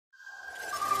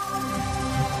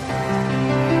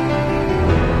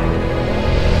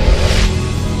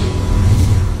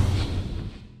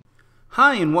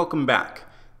Hi and welcome back.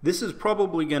 This is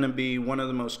probably going to be one of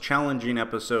the most challenging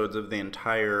episodes of the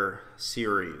entire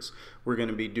series. We're going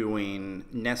to be doing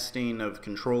nesting of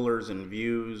controllers and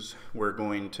views. We're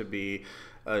going to be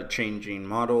changing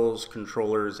models,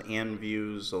 controllers, and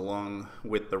views along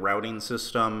with the routing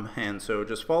system. And so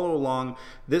just follow along.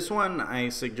 This one I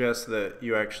suggest that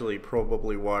you actually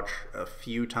probably watch a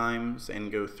few times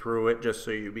and go through it just so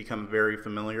you become very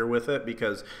familiar with it,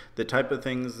 because the type of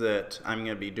things that I'm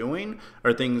going to be doing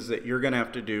are things that you're going to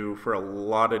have to do for a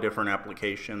lot of different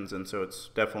applications, and so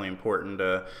it's definitely important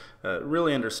to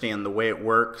really understand the way it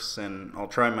works, and I'll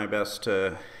try my best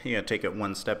to take it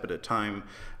one step at a time.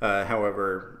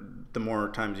 However, the more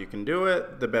times you can do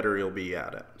it, the better you'll be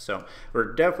at it. So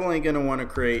we're definitely going to want to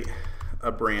create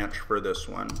a branch for this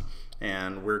one,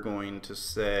 and we're going to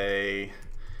say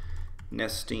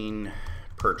nesting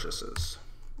purchases.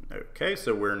 Okay,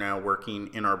 so we're now working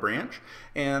in our branch,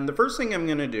 and the first thing I'm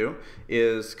going to do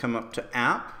is come up to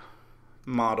App,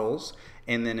 Models,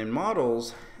 and then in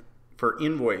Models, for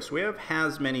invoice, we have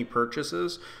has many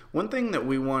purchases. One thing that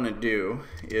we want to do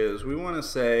is we want to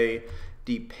say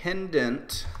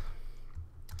dependent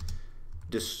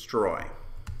destroy.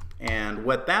 And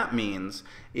what that means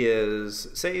is,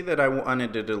 say that I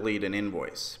wanted to delete an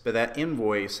invoice, but that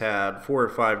invoice had 4 or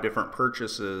 5 different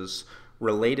purchases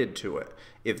related to it.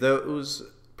 If those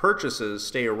purchases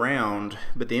stay around,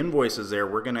 but the invoice is there,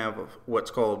 we're going to have what's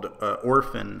called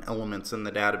orphan elements in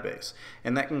the database.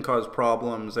 And that can cause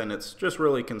problems, and it's just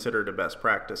really considered a best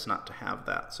practice not to have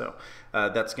that. So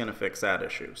that's going to fix that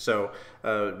issue. So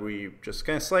we just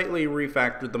kind of slightly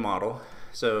refactored the model.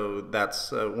 So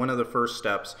that's one of the first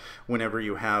steps whenever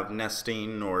you have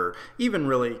nesting or even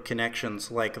really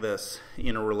connections like this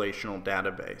in a relational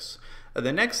database.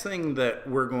 The next thing that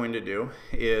we're going to do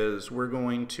is we're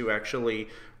going to actually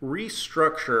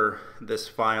restructure this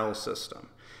file system.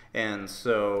 And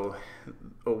so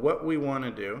what we want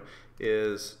to do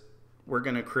is we're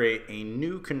going to create a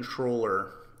new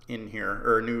controller in here,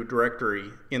 or a new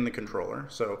directory in the controller.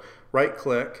 So right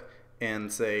click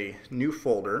and say new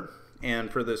folder.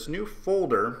 And for this new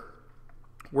folder,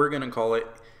 we're going to call it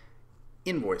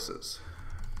invoices.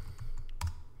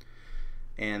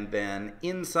 And then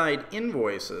inside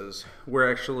invoices, we're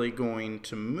actually going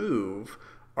to move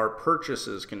our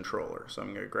purchases controller. So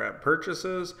I'm going to grab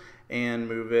purchases and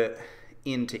move it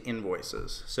into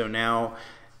invoices. So now,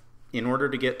 in order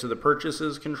to get to the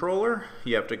purchases controller,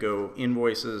 you have to go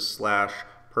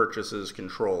invoices/purchases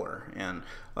controller, and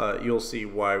you'll see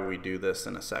why we do this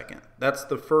in a second. That's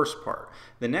the first part.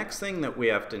 The next thing that we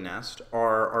have to nest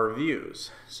are our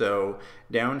views. So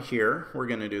down here, we're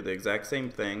going to do the exact same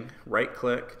thing. Right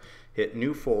click, hit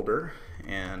new folder,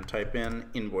 and type in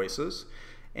invoices,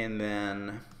 and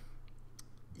then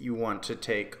you want to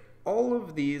take all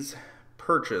of these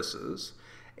purchases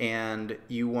and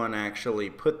you want to actually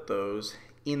put those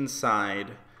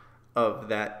inside of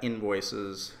that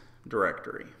invoices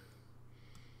directory.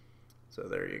 So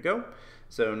there you go.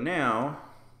 So now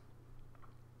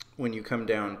when you come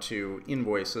down to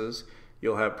invoices,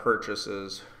 you'll have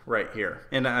purchases right here.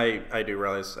 And I do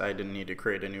realize I didn't need to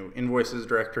create a new invoices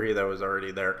directory, that was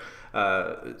already there.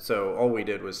 So all we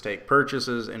did was take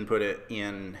purchases and put it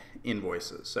in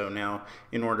invoices. So now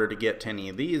in order to get to any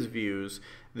of these views,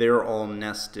 they're all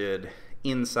nested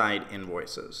inside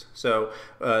invoices. So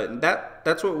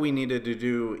that's what we needed to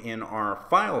do in our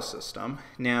file system.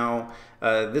 Now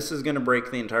this is going to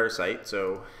break the entire site,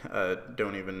 so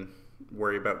don't even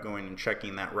worry about going and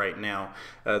checking that right now.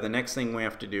 The next thing we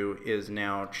have to do is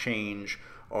now change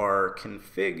our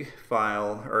config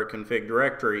file or config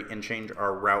directory and change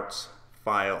our routes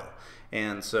file.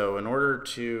 And so in order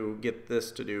to get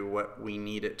this to do what we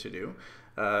need it to do,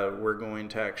 we're going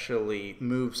to actually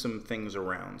move some things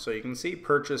around. So you can see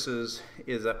purchases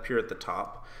is up here at the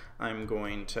top. I'm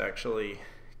going to actually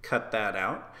cut that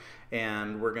out,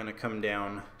 and we're going to come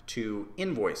down to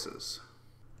invoices.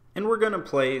 And we're going to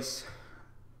place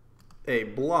a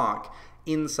block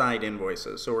inside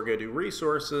invoices. So we're going to do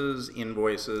resources,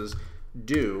 invoices,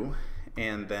 do,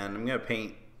 and then I'm going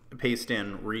to paste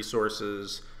in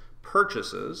resources,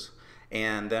 purchases,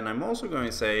 and then I'm also going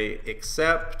to say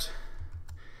except,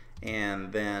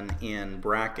 and then in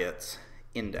brackets,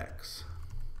 index.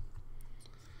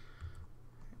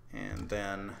 And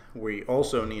then we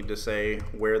also need to say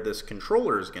where this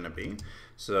controller is going to be.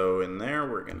 So in there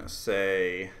we're going to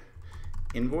say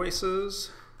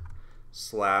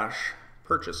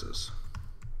invoices/purchases.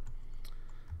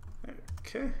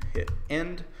 Okay, hit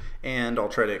end, and I'll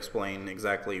try to explain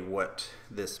exactly what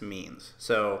this means.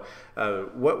 So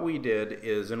what we did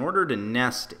is, in order to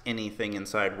nest anything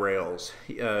inside Rails,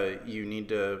 you need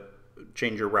to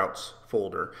change your routes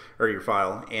folder or your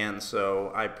file. And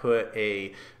so I put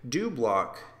a do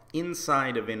block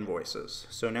inside of invoices.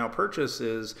 So now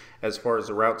purchases, as far as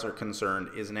the routes are concerned,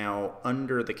 is now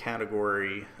under the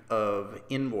category of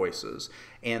invoices.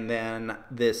 And then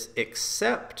this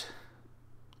except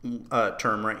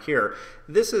term right here,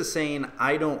 this is saying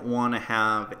I don't want to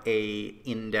have a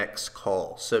index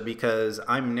call. So because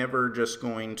I'm never just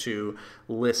going to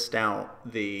list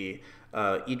out the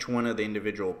each one of the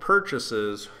individual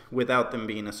purchases without them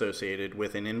being associated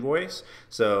with an invoice.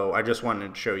 So I just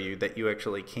wanted to show you that you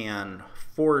actually can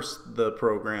force the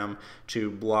program to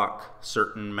block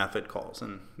certain method calls,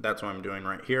 and that's what I'm doing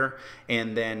right here.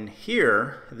 And then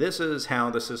here, this is how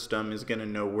the system is going to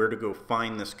know where to go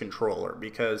find this controller,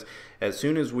 because as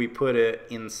soon as we put it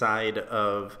inside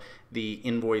of the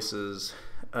invoices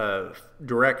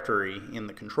directory in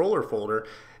the controller folder,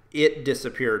 it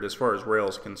disappeared as far as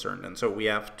Rails is concerned, and so we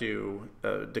have to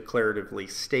declaratively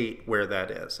state where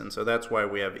that is. And so that's why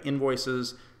we have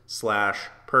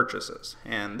invoices/purchases,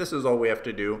 and this is all we have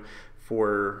to do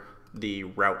for the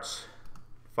routes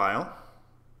file.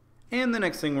 And the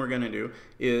next thing we're going to do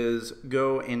is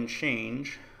go and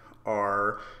change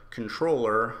our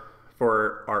controller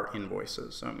for our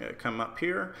invoices. So I'm going to come up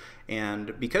here,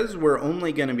 and because we're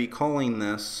only going to be calling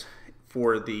this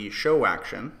for the show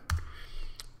action,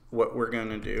 what we're going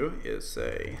to do is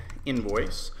say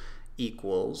invoice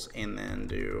equals, and then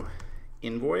do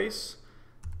invoice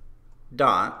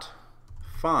dot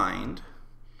find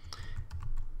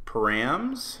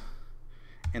params,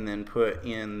 and then put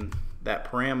in that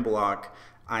param block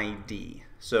ID.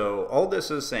 So all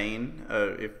this is saying,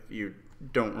 if you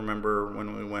don't remember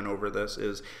when we went over this,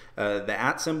 is the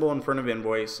 @ symbol in front of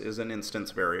invoice is an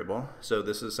instance variable. So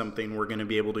this is something we're going to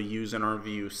be able to use in our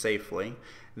view safely.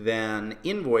 Then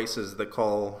invoice is the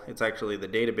call, it's actually the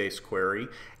database query,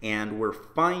 and we're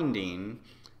finding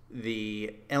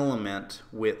the element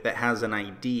that has an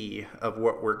ID of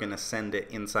what we're going to send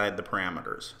it inside the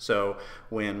parameters. So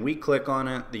when we click on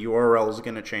it, the URL is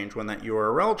going to change. When that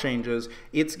URL changes,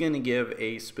 it's going to give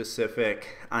a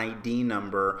specific ID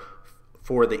number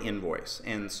for the invoice.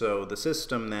 And so the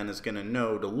system then is going to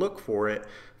know to look for it,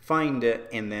 find it,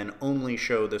 and then only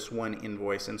show this one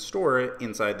invoice and store it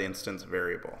inside the instance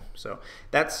variable. So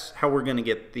that's how we're going to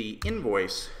get the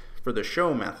invoice for the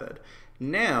show method.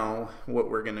 Now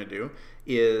what we're going to do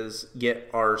is get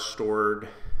our stored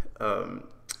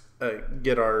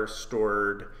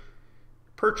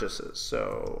purchases.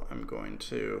 So I'm going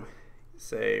to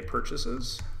say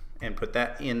purchases and put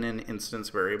that in an instance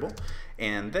variable,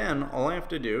 and then all I have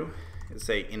to do is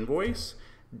say invoice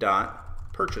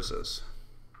dot purchases,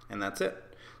 and that's it.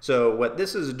 So what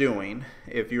this is doing,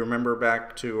 if you remember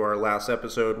back to our last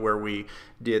episode where we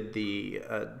did the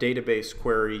database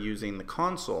query using the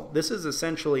console, this is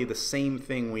essentially the same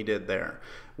thing we did there.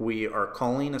 We are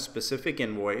calling a specific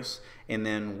invoice, and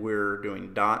then we're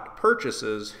doing dot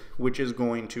purchases, which is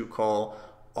going to call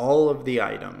all of the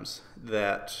items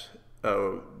that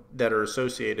are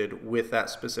associated with that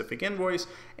specific invoice,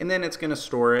 and then it's going to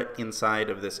store it inside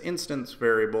of this instance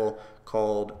variable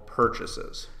called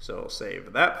purchases. So I'll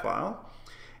save that file,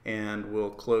 and we'll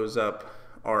close up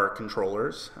our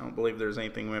controllers. I don't believe there's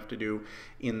anything we have to do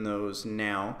in those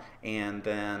now. And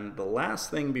then the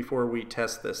last thing before we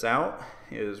test this out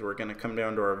is we're going to come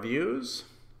down to our views,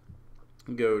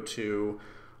 go to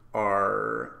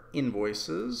our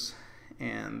invoices,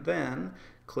 and then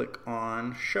click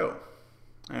on show.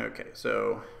 Okay,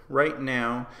 so right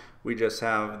now we just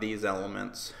have these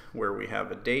elements where we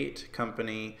have a date,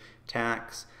 company,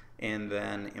 tax, and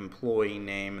then employee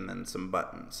name, and then some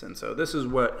buttons. And so this is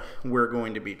what we're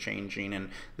going to be changing, and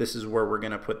this is where we're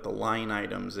going to put the line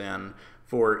items in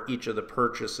for each of the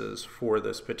purchases for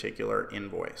this particular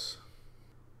invoice.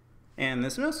 And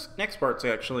this next part's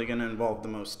actually going to involve the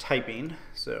most typing,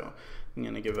 so I'm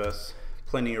going to give us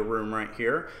plenty of room right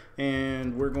here,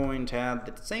 and we're going to add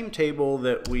the same table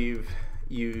that we've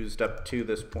used up to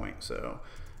this point. So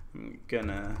I'm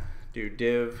gonna do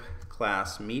div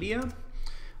class media.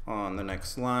 On the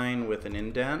next line with an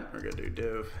indent, we're gonna do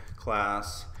div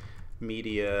class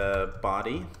media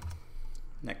body.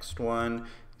 Next one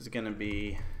is gonna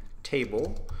be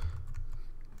table,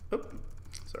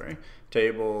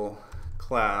 table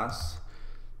class,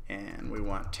 and we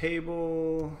want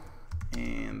table,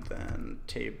 and then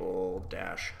table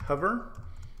dash hover.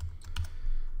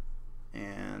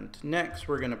 And next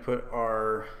we're going to put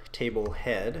our table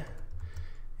head,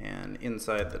 and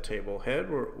inside the table head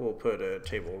we'll put a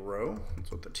table row.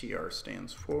 That's what the TR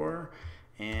stands for,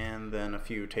 and then a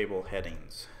few table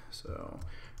headings. So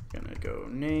we're going to go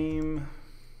name,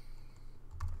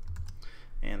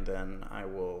 and then I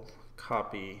will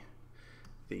copy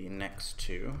the next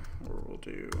two, where we'll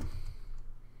do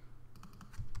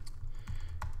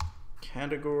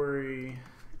category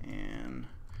and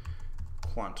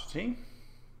quantity,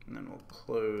 and then we'll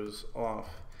close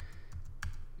off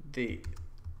the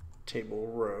table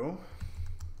row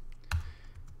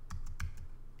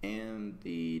and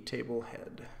the table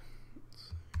head.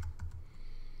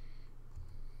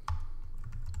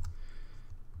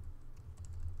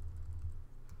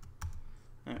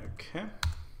 Okay,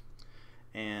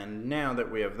 and now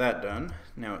that we have that done,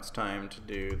 now it's time to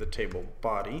do the table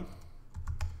body.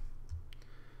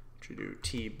 To do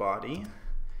tBody,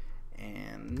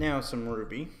 and now some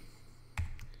Ruby.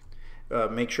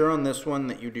 Make sure on this one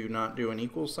that you do not do an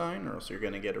equal sign, or else you're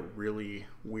going to get a really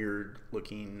weird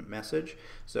looking message.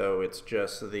 So it's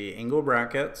just the angle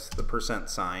brackets, the %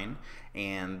 sign,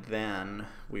 and then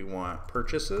we want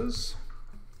purchases.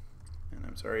 And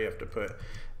I'm sorry, you have to put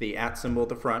the @ symbol at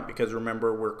the front, because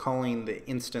remember, we're calling the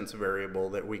instance variable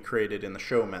that we created in the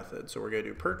show method. So we're going to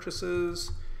do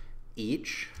purchases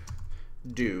each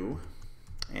do,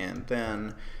 and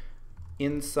then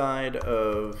inside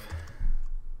of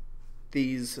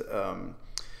these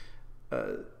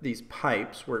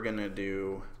pipes we're going to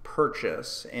do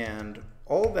purchase, and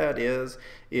all that is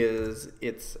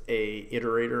it's a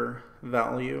iterator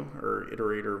value or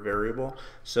iterator variable.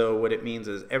 So what it means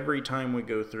is every time we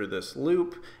go through this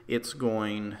loop, it's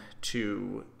going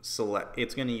to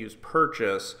use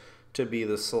purchase to be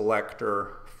the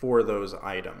selector for those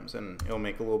items, and it'll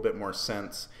make a little bit more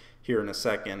sense here in a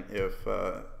second if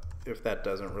that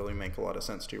doesn't really make a lot of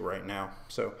sense to you right now.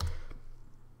 So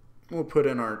we'll put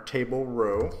in our table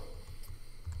row,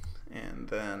 and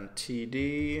then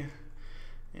TD,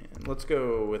 and let's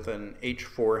go with an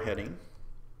H4 heading,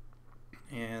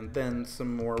 and then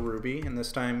some more Ruby, and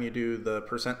this time you do the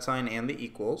 % sign and the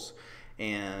equals,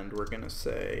 and we're going to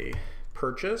say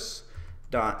purchase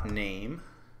dot name,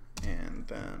 and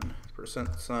then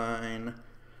 % sign,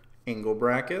 angle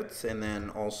brackets, and then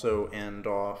also end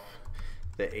off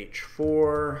the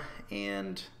H4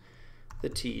 and the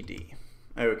TD.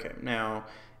 Okay, now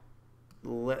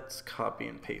let's copy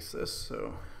and paste this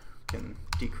so we can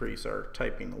decrease our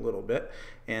typing a little bit.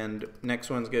 And next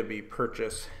one's going to be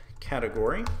purchase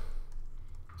category.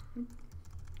 There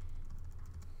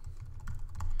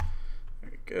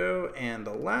we go. And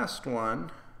the last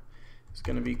one is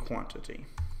going to be quantity.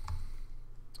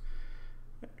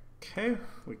 Okay,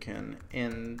 we can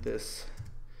end this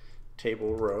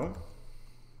table row.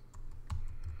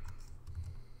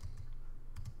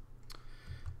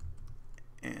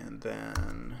 And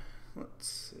then, let's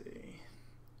see.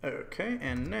 Okay,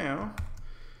 and now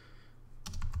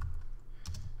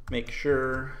make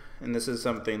sure, and this is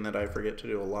something that I forget to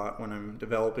do a lot when I'm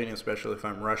developing, especially if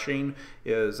I'm rushing,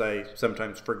 is I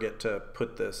sometimes forget to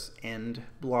put this end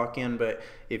block in. But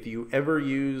if you ever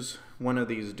use one of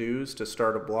these do's to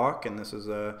start a block, and this is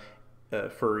a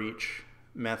for each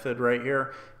method right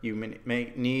here, you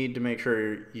need to make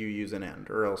sure you use an end,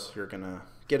 or else you're gonna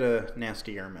get a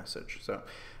nasty error message. So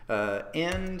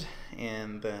end,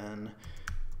 and then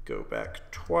go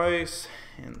back twice,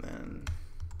 and then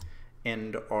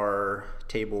end our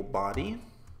table body,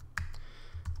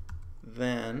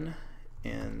 then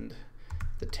end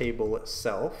the table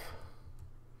itself.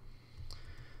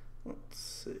 Let's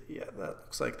see, yeah, that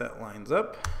looks like that lines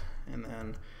up, and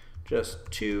then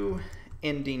just 2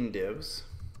 ending divs.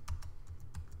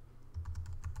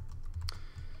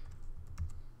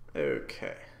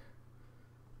 Okay,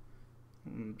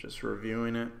 I'm just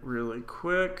reviewing it really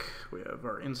quick. We have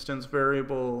our instance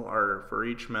variable, our for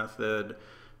each method,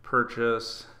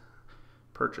 purchase,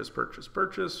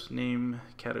 name,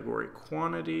 category,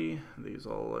 quantity. These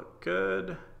all look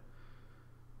good.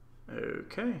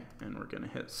 Okay, and we're going to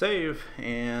hit save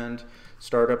and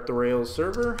start up the Rails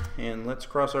server, and let's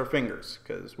cross our fingers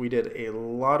because we did a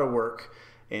lot of work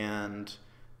and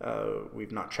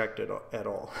we've not checked it at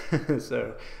all.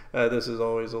 So this is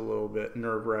always a little bit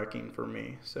nerve-wracking for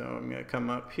me. So I'm going to come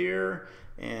up here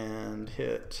and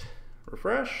hit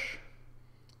refresh.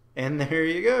 And there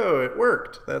you go, it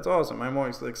worked. That's awesome. I'm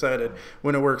always excited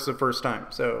when it works the first time.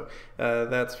 So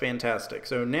that's fantastic.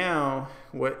 So now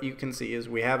what you can see is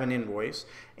we have an invoice,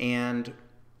 and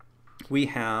we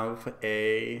have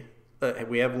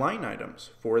line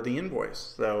items for the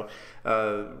invoice. So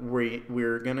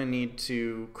we're going to need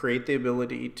to create the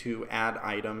ability to add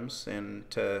items and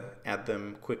to add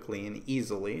them quickly and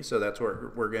easily. So that's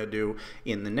what we're going to do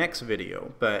in the next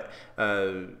video. But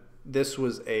this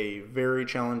was a very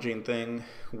challenging thing.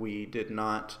 We did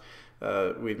not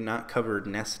we've not covered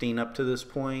nesting up to this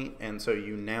point, and so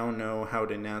you now know how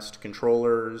to nest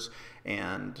controllers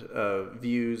and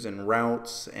views and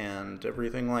routes and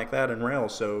everything like that in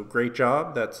Rails. So great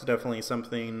job. That's definitely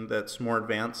something that's more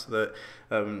advanced that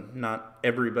not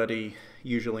everybody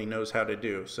usually knows how to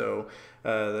do. So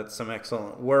that's some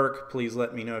excellent work. Please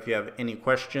let me know if you have any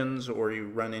questions or you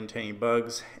run into any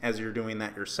bugs as you're doing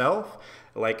that yourself.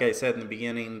 Like I said in the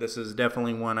beginning, this is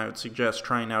definitely one I would suggest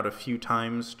trying out a few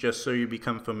times just so you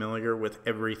become familiar with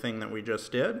everything that we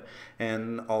just did.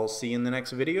 And I'll see you in the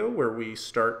next video where we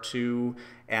start to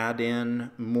add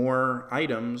in more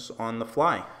items on the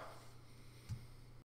fly.